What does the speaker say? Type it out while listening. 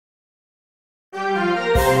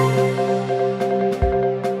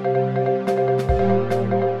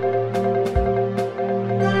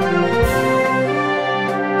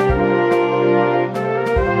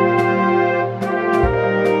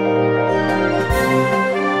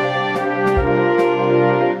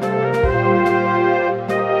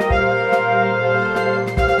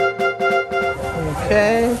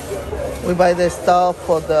buy the stuff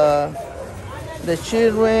for the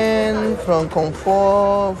children, from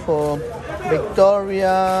Comfort, for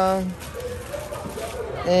Victoria.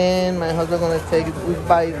 And my husband gonna take it. We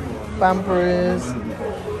buy Pampers.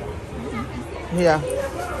 Yeah.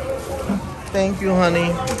 Thank you, honey.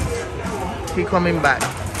 Keep coming back.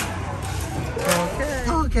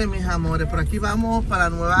 Ok, mis amores, por aquí vamos para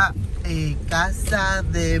la nueva casa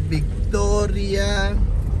de Victoria.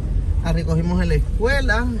 La recogimos en la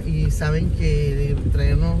escuela y saben que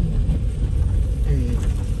traemos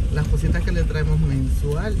las cositas que le traemos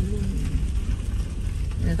mensual.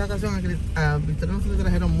 En esta ocasión a Victoria no se le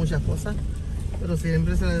trajeron muchas cosas, pero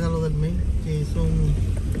siempre se le da lo del mes, que son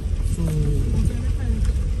su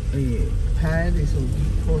pad y sus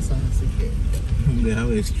cosas, así que... They have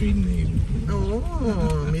a street name.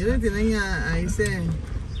 Oh, miren, tienen ahí se...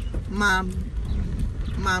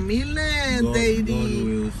 Mamile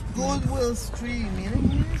Daddy Goodwill Street.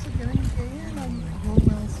 Miren eso, tienen que ir a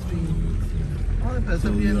Goodwill Street. Oh, pero eso So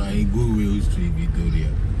bien. you are in Goodwill Street, Victoria.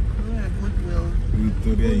 Yeah, Goodwill.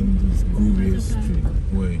 Victoria in Goodwill Street.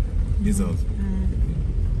 Where? This house.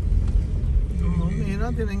 Oh,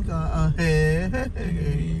 mira, tienen que...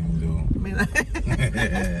 Mira.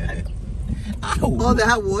 Oh, they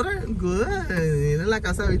have water? Good. Mira la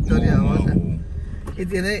casa de Victoria ahora. Y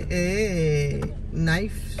tiene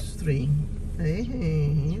knife tree.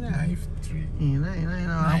 Mira. Knife tree. Mira.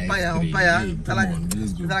 Vamos para allá, vamos para allá. Está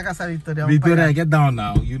la casa de Victoria. Victoria, get down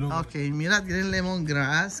now. You know. Ok, mira, tienen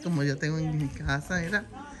lemongrass, como yo tengo en mi casa. Mira.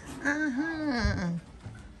 Ajá.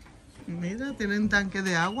 Mira, tienen tanque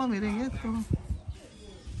de agua, miren esto.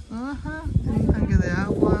 Ajá, tienen tanque de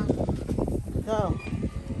agua.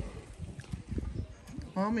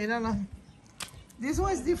 Oh, míralo. This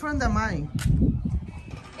one is different than mine.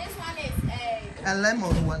 This one is A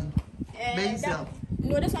lemon one. Basil.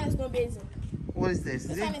 No, this one is no basil. What is this?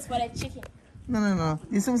 This one is for the chicken. No.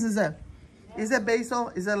 This one is a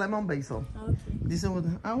basil. It's a lemon basil. Okay. This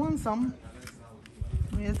one, I want some.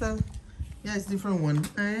 Yeah, it's different one.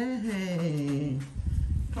 Hey.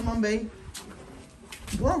 Come on, babe.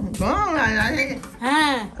 Go on.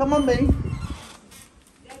 Come on, babe.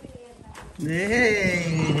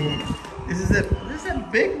 Hey, this is a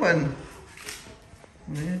big one.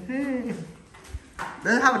 Hey.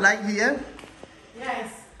 Does it have a light here?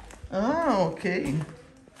 Yes. Oh, okay.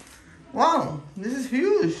 Wow, this is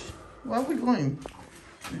huge. Where are we going?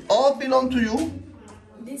 All belong to you?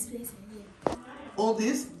 This place here. All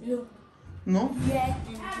this? No. No? Yeah.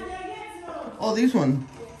 Oh, this one?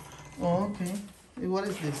 Oh, okay. Hey, what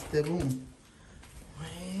is this? The room.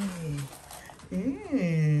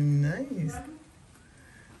 Hey, nice.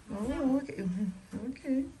 Oh, okay.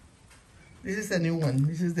 Okay. This is the new one.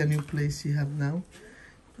 This is the new place you have now.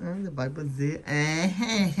 And the Bible's there.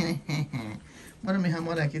 Bueno, mis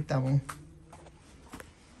amores, aquí estamos.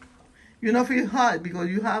 You don't feel hot because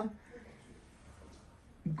you have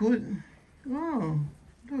good. Oh,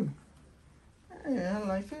 good. Hey, I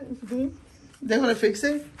like it. It's good. They're gonna fix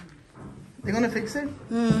it? They're gonna fix it?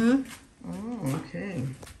 Mm-hmm. Oh, okay.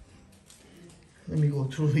 Let me go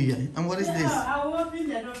through here. And what is this? I'll open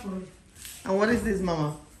the door for you. And what is this,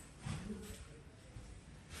 Mama?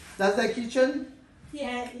 That's the kitchen?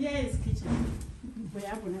 Yeah, it's kitchen.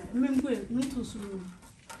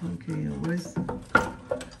 Okay, what is...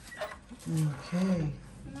 Okay.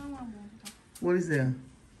 What is there?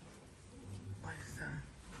 What is that?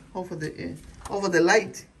 Over the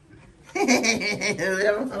light.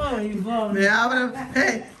 Oh, Yvonne.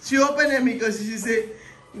 Hey, she opened it because she said,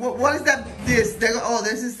 what is that? This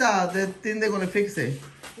is the thing they're gonna fix it.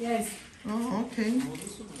 Yes. Oh, okay.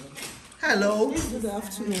 Hello. Good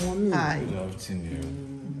afternoon. Hi. Good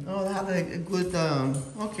afternoon. Oh, they have a good.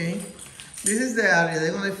 Okay. This is the area.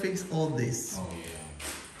 They're gonna fix all this. Oh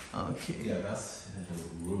yeah. Okay. Yeah, that's the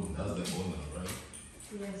room. That's the owner, right?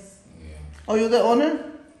 Yes. Yeah. Oh, you're the owner?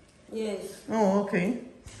 Yes. Oh, okay.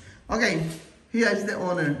 Okay. Here is the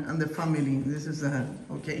owner and the family. This is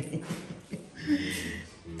okay.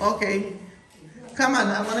 Okay. Come on,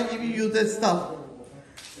 I'm gonna give you the stuff.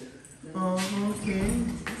 Oh, okay.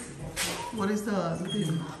 What is the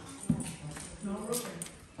thing?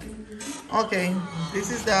 Okay, this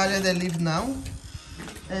is the area they live now.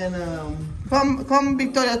 And come,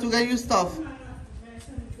 Victoria, to get you stuff.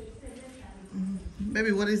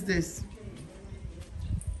 Baby, what is this?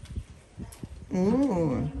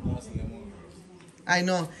 Ooh. I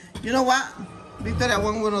know. You know what, Victoria, I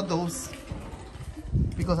want one of those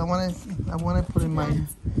because I want to put in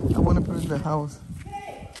the house.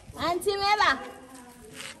 Auntie Mela.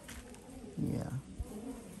 Yeah.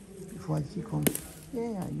 Before she comes.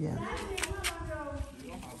 Yeah.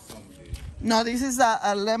 No, this is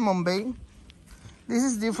a lemon, babe. This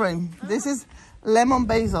is different. This is lemon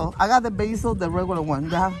basil. I got the basil, the regular one.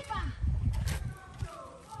 Yeah.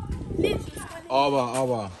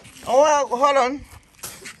 Aba. Oh, hold on.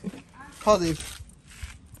 Hold it.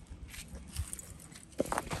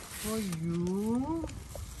 For you.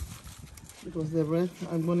 Because the rest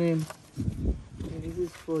I'm gonna. This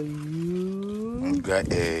is for you.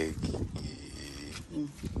 Got egg.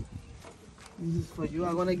 This is for you.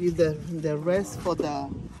 I'm gonna give the rest for the.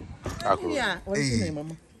 Yeah. What is your name,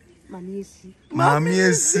 Mama? Mamiesi.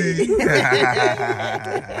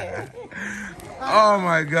 Oh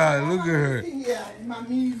my God! Look at her. Yeah,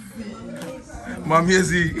 Mamiesi.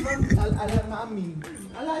 Mamiesi. I like Mami.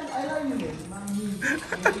 I like your name, Mami.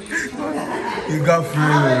 You got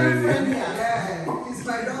friend already. It's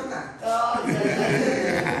my daughter.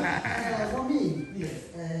 Mommy, yes.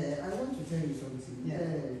 I want to tell you something.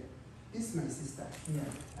 This is my sister. Yeah.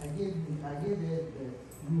 I gave her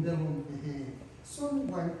the room.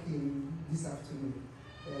 Someone came this afternoon.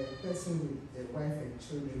 A person with a wife and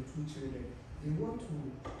children, 2 children. They want to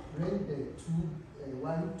rent the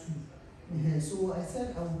 1, 2. So I said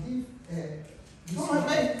I will give this one.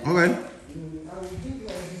 Okay. I will give you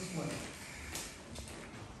this one.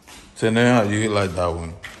 So now you like that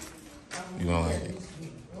one? You don't like it?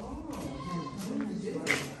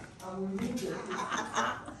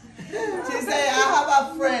 She said, I have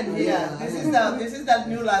a friend here. This is that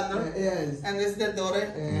new landlord. Yes. And this is the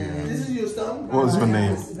daughter. This is your son. What's your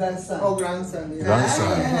name? Grandson. Oh, grandson. Yeah.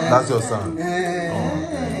 Grandson. That's your son.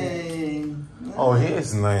 Hey. Oh, he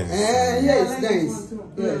is nice. Yes, nice.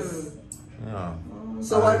 Yes. Yeah.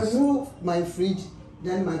 So I remove my fridge,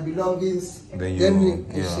 then my belongings, Then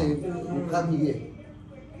she will come here.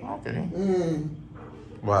 Okay.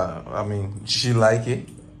 Well, I mean, she like it?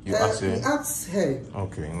 You ask her? Ask her.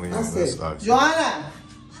 Okay, Ask let's her. ask her. Joanna,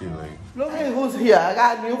 She like. look at who's here. I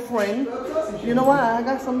got a new friend. You know what? I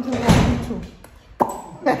got something for you too.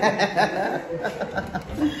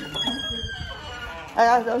 I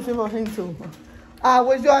got something for him too.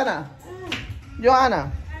 Where's Joanna?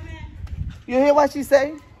 Joanna, you hear what she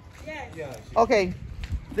say? Yes. Okay,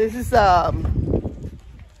 this is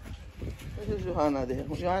Joanna there.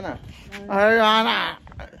 Joanna. Joanna,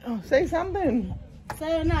 say something.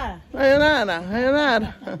 Sayonara. Sayonara.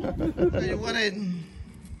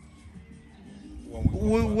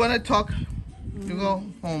 You wanna talk? You go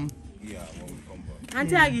home. Yeah, when we come back.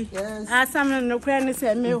 Auntie Aggie. Yes. Some no cranny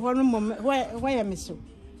said me one moment. Where am I so?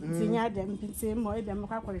 Sinya dem pinse mo e dem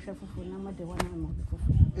kwa kwahwe fufu na mo de wona mo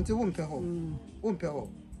fufu. Into wumpe ho.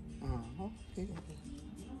 Okay.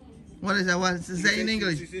 What is that? What is that in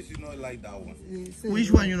English? She says she don't like that one.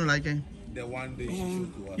 Which one you don't like it? The one day she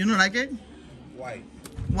showed to us. You don't like it? Why? Me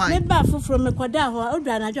Why? ba fufu me kwada ho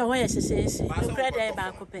odwa na jo where sesese. No credit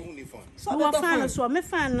ba ko pe. Only fun. So fan so me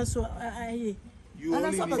fan no so aye. You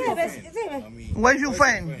only need a friend. I mean, Where's your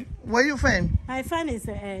friend? Where you friend? My fan is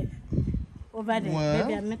over there. Well.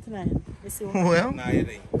 Maybe I met her. Well, nah, it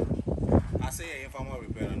ain't. I say if I'm a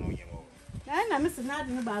repair, I know you more. Na me se na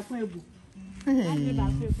de no ba ko ebu. Na de ba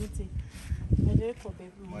ko ebu ti. Me de ko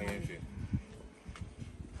be. My entry.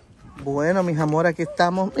 bueno, mis amores, aquí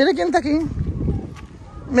estamos. Mire quién está aquí.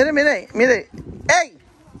 Mire. Hey!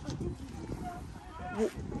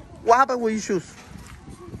 What happened with your shoes?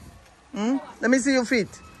 Let me see your feet.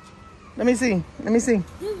 Let me see.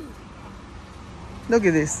 Look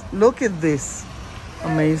at this.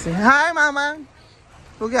 Amazing. Hi, Mama.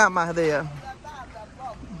 Look at Mama there.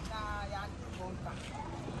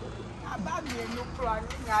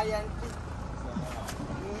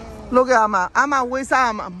 Look at Amma. Amma, where's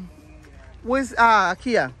Amma? Where's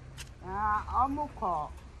Kia?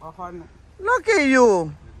 Look at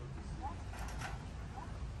you.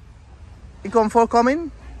 You comfort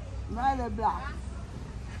coming?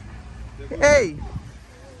 Hey.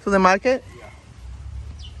 To the market?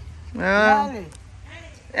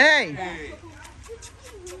 Hey.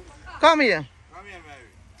 Come here. Come here,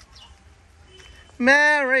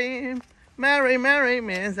 Mary. Mary.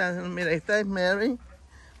 Mira, esta es Mary.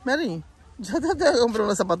 Mary, yo te tengo que comprar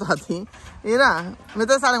unos zapatos a ti. Mira, me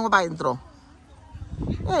te salen para adentro.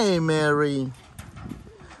 Hey, Mary.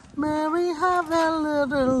 Mary, have a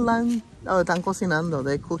little lunch. Oh, están cocinando.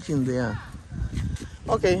 They're cooking there.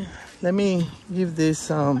 Okay, let me give this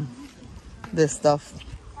stuff.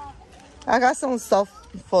 I got some stuff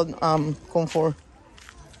for comfort.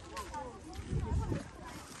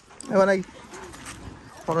 Hold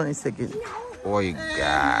on a second. Oh, you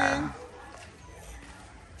got.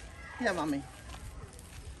 Yeah, mommy.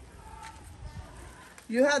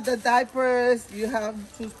 You have the diapers, you have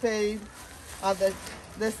toothpaste,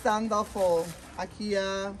 the stand-up for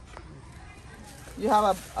IKEA. You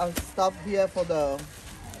have a stuff here for the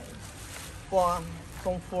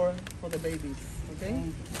comfort for the babies, okay?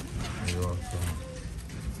 You're welcome.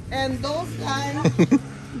 And those guys,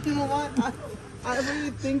 you know what? I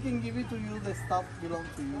really thinking give it to you. The stuff belongs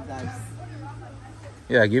to you guys.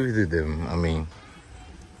 Yeah, give it to them. I mean,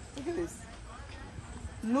 Look at this.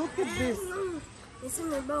 Look at this.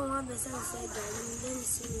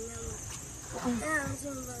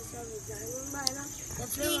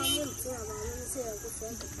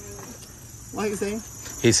 What you saying?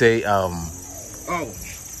 he say, Oh.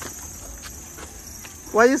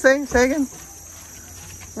 What you saying? Say again.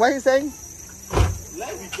 What you saying?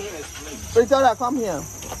 let me explain. Victoria, come here.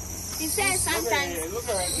 He says sometimes.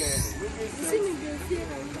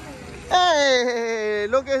 Hey,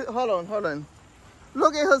 look at, hold on.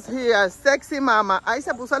 Look at us here, sexy mama. Ahí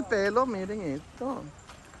se puso el pelo, miren esto.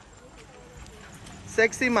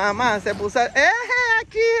 Sexy mama, se puso el... Hey,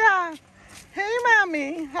 Akira. Hey,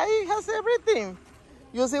 mommy. How's everything?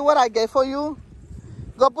 You see what I get for you?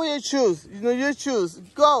 Go put your shoes. You know your shoes.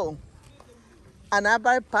 Go. And I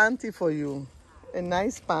buy panty for you. A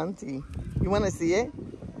nice panty. You want to see it?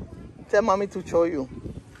 Tell mommy to show you.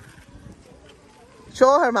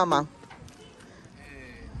 Show her, mama.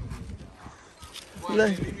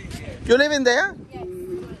 You live in there? Yes.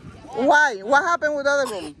 Why? What happened with the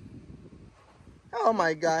other room? Oh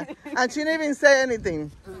my God. And she didn't even say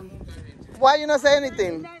anything. Why you not say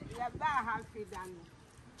anything?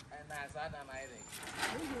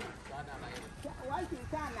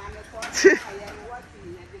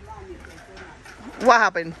 What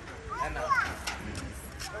happened?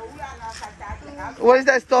 What is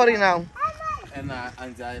that story now? And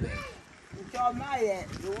anxiety.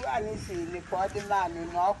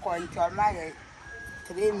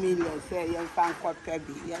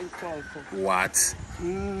 What?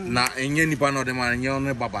 Na enye nipa no de man enye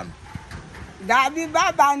no baba no. Daddy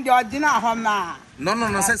Baba and your dinner home.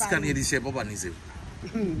 No, says can hear this shape baba ni say.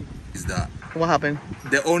 Is that What happened?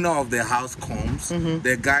 the owner of the house comes,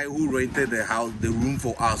 the guy who rented the house, the room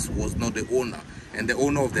for us was not the owner, and the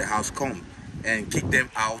owner of the house come and kick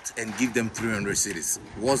them out and give them 300 cities.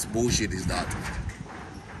 What bullshit is that?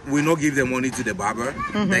 We not give the money to the barber,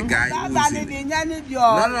 the guy who is in the...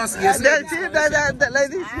 No, yes, That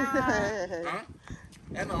lady.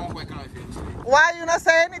 Why you not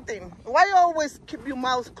say anything? Why you always keep your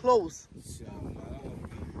mouth closed?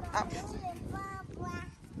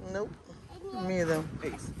 Nope. Me either.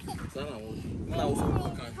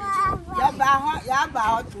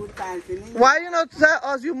 Why you not tell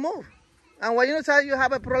us you move? And why you not tell you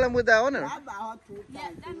have a problem with the owner?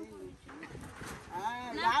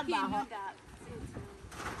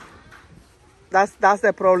 That's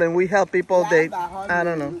the problem. We help people. I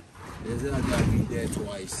don't know.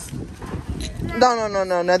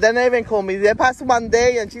 No. They never even call me. They passed one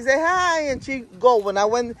day and she said hi and she go. When I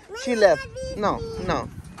went, she left. No.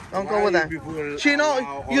 Don't go with that. She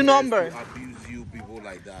know your number. Abuse you people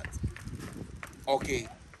like that. Okay.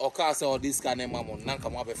 Okay, so this kind of mama, nanka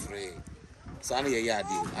mabe free. Sani ya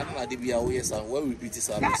yadi. I don't know the be away son. When we beat this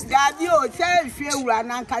up.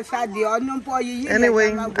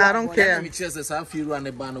 Anyway, I don't care. Me chest as I feel run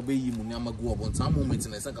a ban obey you munama go up on some moment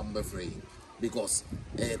in a second be free. Because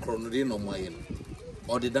chronodine no my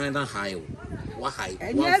or the diner high. What high?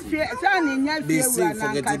 They say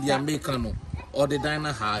forget the Americano or the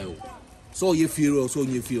diner high. So you feel, so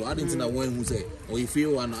you feel. I didn't know when who say or you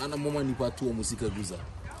feel and a moment you part 2 musica guza.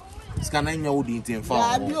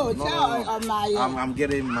 I'm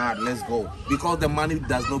getting mad. Let's go. Because the money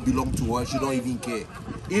does not belong to her. She don't even care.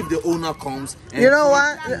 If the owner comes and you know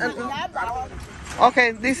what?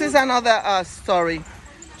 Okay, this is another story.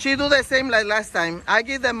 She do the same like last time. I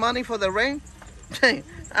give them money for the rent.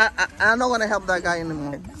 I'm not gonna help that guy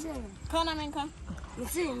anymore.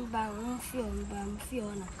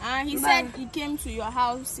 He said he came to your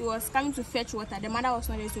house. He was coming to fetch water. The mother was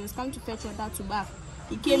not there, so he was coming to fetch water to bath.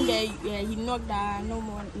 He came there, he knocked there, no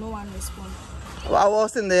one responded. Well, I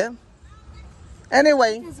wasn't there.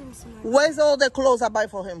 Anyway, where's all the clothes I buy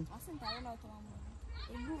for him?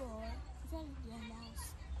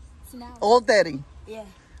 All dirty? Yeah.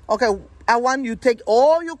 Okay, I want you to take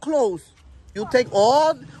all your clothes. You take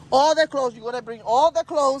all the clothes. You gotta bring all the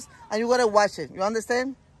clothes and you gotta wash it. You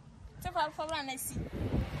understand?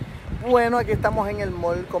 Bueno, aquí estamos en el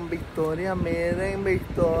mall con Victoria. Miren,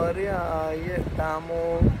 Victoria, ahí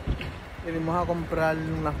estamos. Venimos a comprar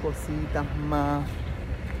unas cositas más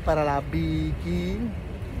para la Vicky.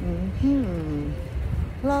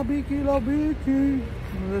 La Vicky.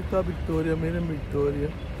 ¿Dónde está Victoria? Miren, Victoria.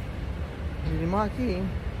 Venimos aquí.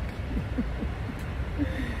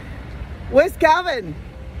 Where's Kelvin?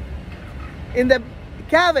 In the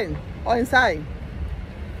cabin or inside?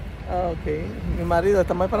 Ok, mi marido,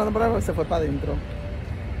 estamos esperando por él porque se fue para adentro.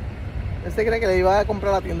 Él se cree que le iba a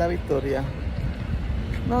comprar la tienda Victoria.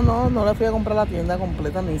 No le fui a comprar la tienda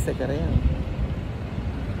completa, ni se crean.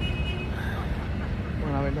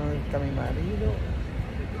 Bueno, a ver dónde está mi marido.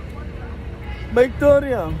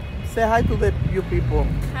 Victoria, say hi to you people.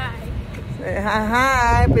 Hi. Say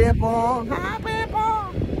hi people. Hi people.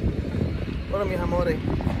 Bueno, mis amores,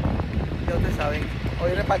 ya ustedes saben,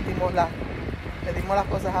 hoy le dimos las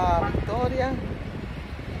cosas a Victoria,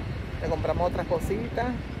 le compramos otras cositas,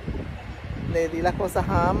 le di las cosas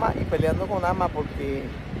a Ama y peleando con Ama porque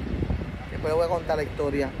después le voy a contar la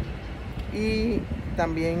historia. Y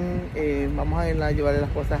también vamos a ir a llevarle las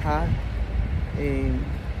cosas a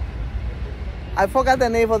I forgot the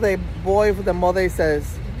name of the boy the mother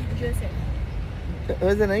says. Joseph.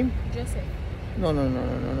 What's the name? Joseph. No.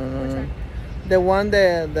 The one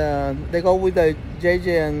they go with the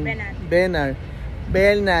JJ and Bernardo.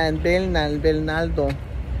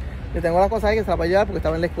 Yo tengo las cosas ahí que se las voy a llevar porque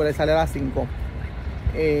estaba en la escuela y sale a las 5.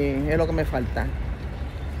 Es lo que me falta.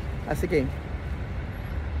 Así que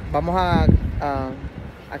vamos a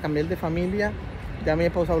cambiar de familia. Ya mi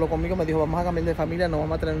esposo habló conmigo, me dijo vamos a cambiar de familia, no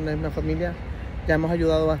vamos a tener una misma familia. Ya hemos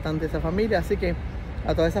ayudado bastante a esa familia, así que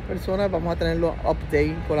a todas esas personas vamos a tenerlo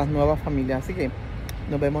update con las nuevas familias. Así que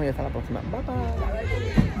nos vemos y hasta la próxima. Bye bye.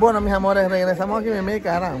 Bueno, mis amores, regresamos aquí en mi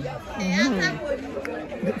cara.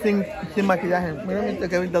 Sin maquillaje. Mira, mi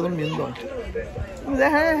Kelvin está durmiendo.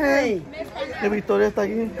 Hey. Y Victoria está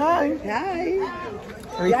aquí. Hi.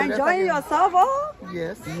 You enjoying yourself, oh?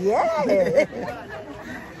 Yes. Yeah.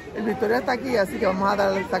 El Victoria está aquí, así que vamos a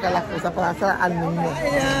sacar las cosas para hacer al niño.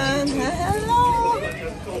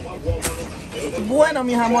 Bueno,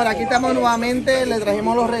 mis amores, aquí estamos nuevamente. Le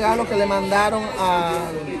trajimos los regalos que le mandaron a...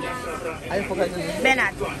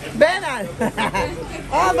 Bernard. Bernard.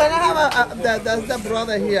 Oh, Bernard, that's the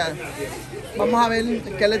brother here. Vamos a ver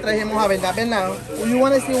qué le trajimos a Bernard. Bernard, you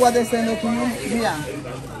want to see what they sent to you? Here.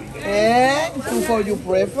 And for your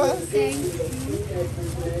breakfast. Here,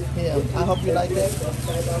 I hope you like it.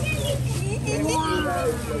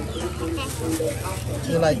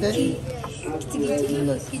 You like it?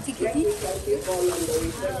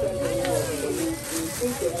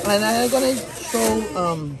 And I'm gonna show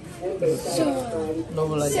no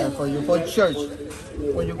like that for you for church.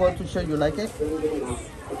 When you go to church, you like it?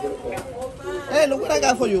 Hey, look what I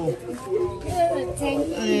got for you.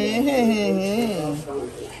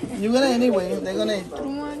 You're gonna anyway. They're gonna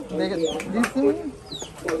this thing.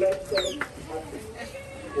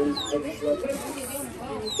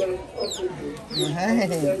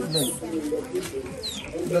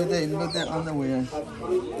 Look that underwear.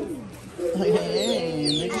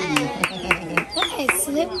 Hey, look at you. Hey,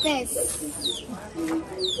 slippers.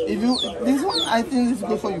 If you this one, I think it's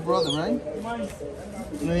good for your brother, right?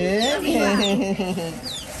 Yeah.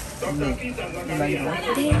 Look, you like that?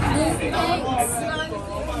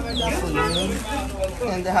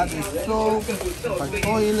 And they have this soap, paper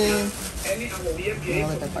toilet,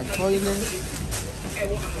 another paper toilet.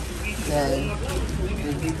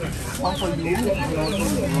 One for you,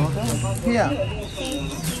 here.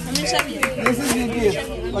 This is your gift.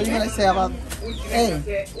 What are you gonna say about? Hey,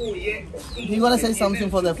 you gonna say something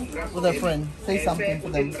for the friend? Say something for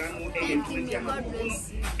them. Thank you, may God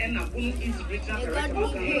bless you. May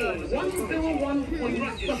God be good.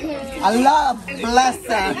 Allah bless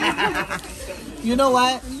her. You know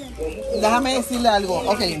what? Déjame decirle algo.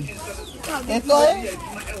 Okay. Esto es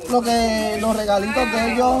los regalitos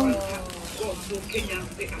de ellos.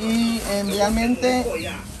 Y realmente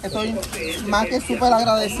estoy más que súper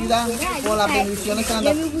agradecida por las bendiciones que han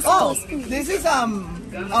dado. Oh, this is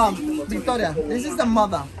Victoria, this is the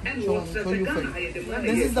mother.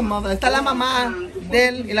 This is the mother. Esta es la mamá de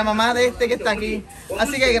él y la mamá de este que está aquí.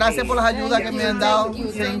 Así que gracias por las ayudas que me han dado.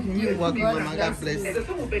 Thank you. Welcome, mama. God bless.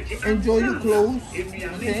 Enjoy your clothes,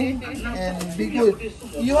 okay? And be good.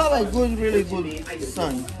 You have a really good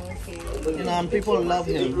son. You know, and people love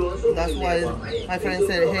him. That's why my friend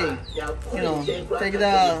said, hey, you know, take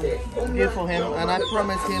the gift for him. And I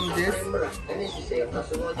promised him this.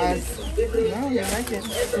 Yeah, you like it.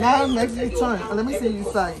 Now, next turn. Let me see you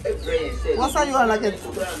side. What size you are? Like a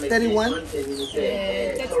 31?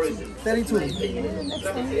 32.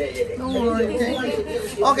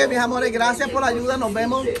 Ok, mis amores, gracias por la ayuda. Nos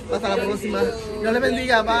vemos. Hasta la próxima. Dios les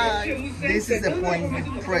bendiga. Bye. This is the point.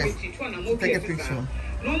 Press. Take a picture.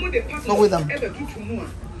 Go with them.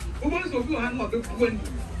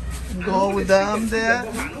 Go with them there.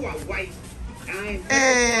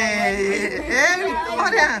 Hey,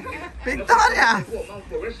 Victoria. Victoria!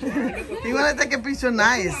 You wanna take a picture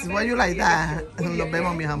nice? Why you like that? Nos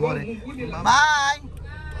vemos, mis amores. Bye bye.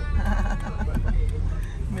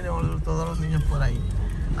 Miren todos los niños por ahí.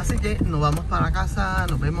 Así que nos vamos para casa.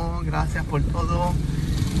 Nos vemos. Gracias por todo.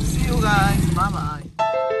 See you guys. Bye bye.